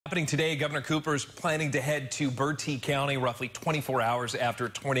Happening today, Governor Cooper's planning to head to Bertie County roughly 24 hours after a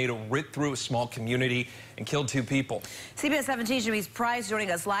tornado ripped through a small community and killed 2 people. CBS 17's Jimmy Price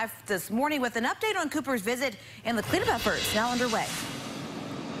joining us live this morning with an update on Cooper's visit and the cleanup efforts now underway.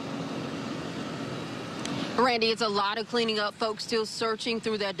 Randy, it's a lot of cleaning up. Folks still searching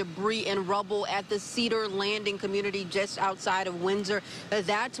through that debris and rubble at the Cedar Landing community just outside of Windsor.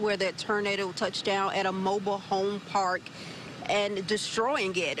 That's where that tornado touched down at a mobile home park and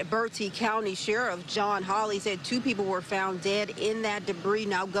destroying it. Bertie County Sheriff John Hawley said 2 people were found dead in that debris.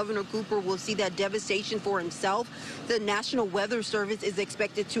 Now Governor Cooper will see that devastation for himself. The National Weather Service is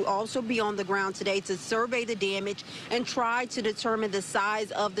expected to also be on the ground today to survey the damage and try to determine the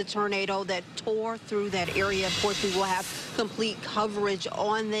size of the tornado that tore through that area. Of course, we will have complete coverage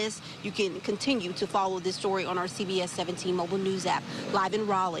on this. You can continue to follow this story on our CBS 17 mobile news app. Live in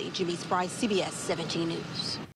Raleigh, Jimmy Price, CBS 17 News.